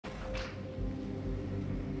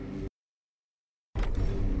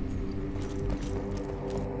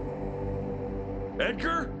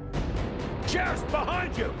Edgar? Just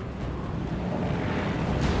behind you!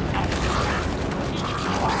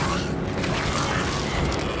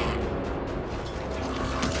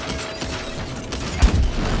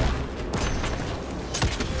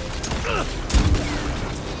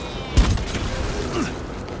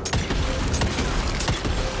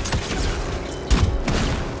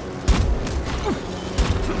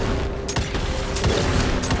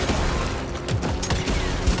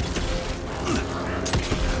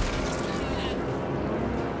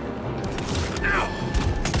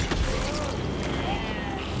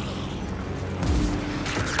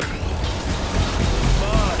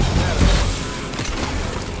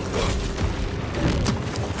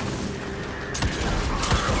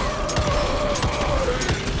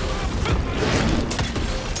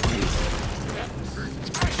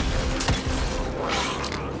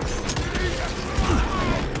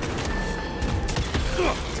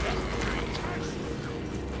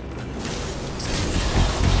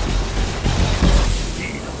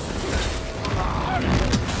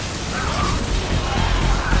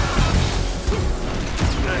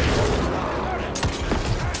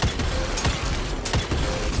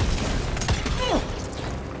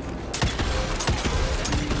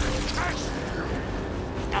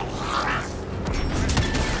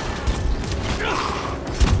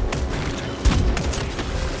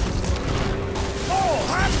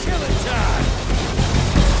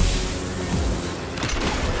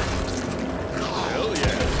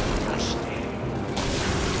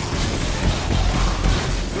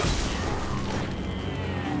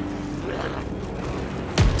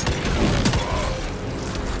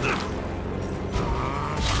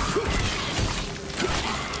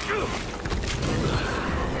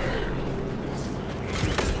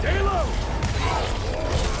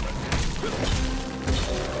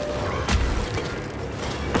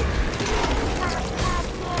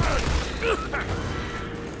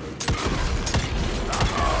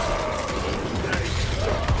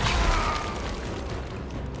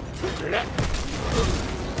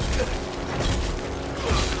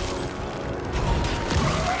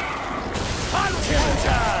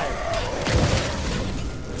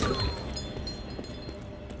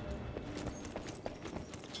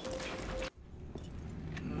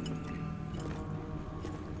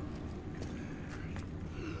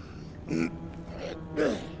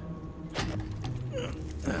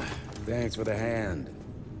 Thanks for the hand,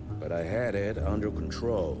 but I had it under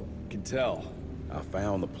control. Can tell. I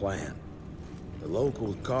found the plan. The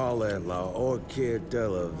locals call it La Orchid de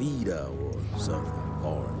la Vida or something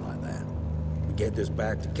foreign like that. We get this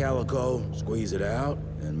back to Calico, squeeze it out,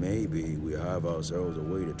 and maybe we have ourselves a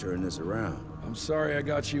way to turn this around. I'm sorry I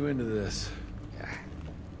got you into this.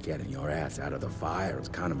 Getting your ass out of the fire has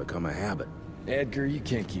kind of become a habit. Edgar, you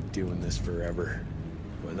can't keep doing this forever.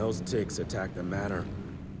 When those ticks attacked the manor,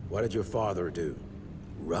 what did your father do?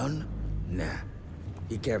 Run? Nah.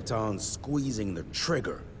 He kept on squeezing the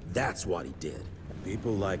trigger. That's what he did.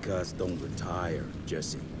 People like us don't retire,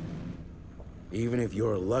 Jesse. Even if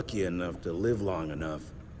you're lucky enough to live long enough,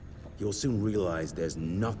 you'll soon realize there's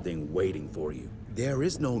nothing waiting for you. There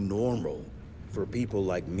is no normal for people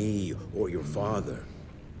like me or your father.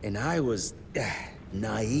 And I was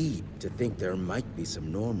naive to think there might be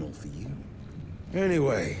some normal for you.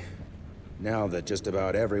 Anyway, now that just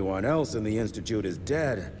about everyone else in the Institute is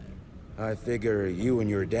dead, I figure you and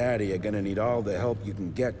your daddy are gonna need all the help you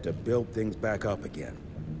can get to build things back up again.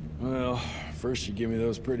 Well, first you give me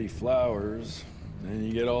those pretty flowers, then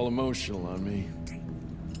you get all emotional on me.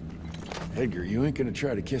 Edgar, you ain't gonna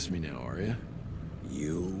try to kiss me now, are you?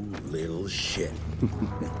 You little shit.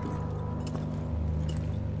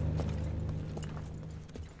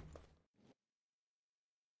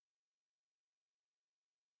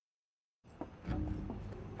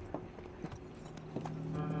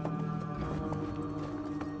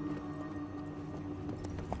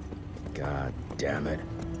 God damn it.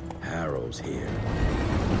 Harrow's here.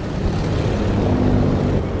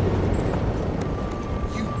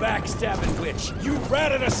 You backstabbing witch! You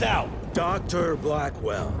ratted us out! Dr.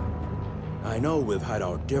 Blackwell. I know we've had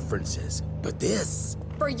our differences, but this...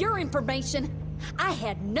 For your information, I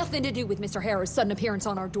had nothing to do with Mr. Harrow's sudden appearance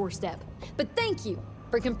on our doorstep. But thank you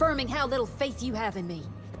for confirming how little faith you have in me.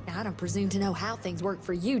 Now, I don't presume to know how things work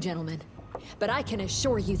for you, gentlemen. But I can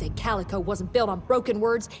assure you that Calico wasn't built on broken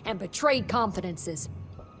words and betrayed confidences.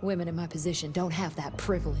 Women in my position don't have that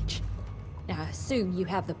privilege. Now, I assume you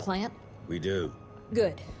have the plant? We do.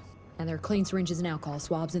 Good. And there are clean syringes and alcohol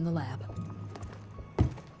swabs in the lab.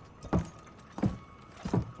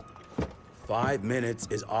 5 minutes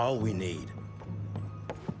is all we need.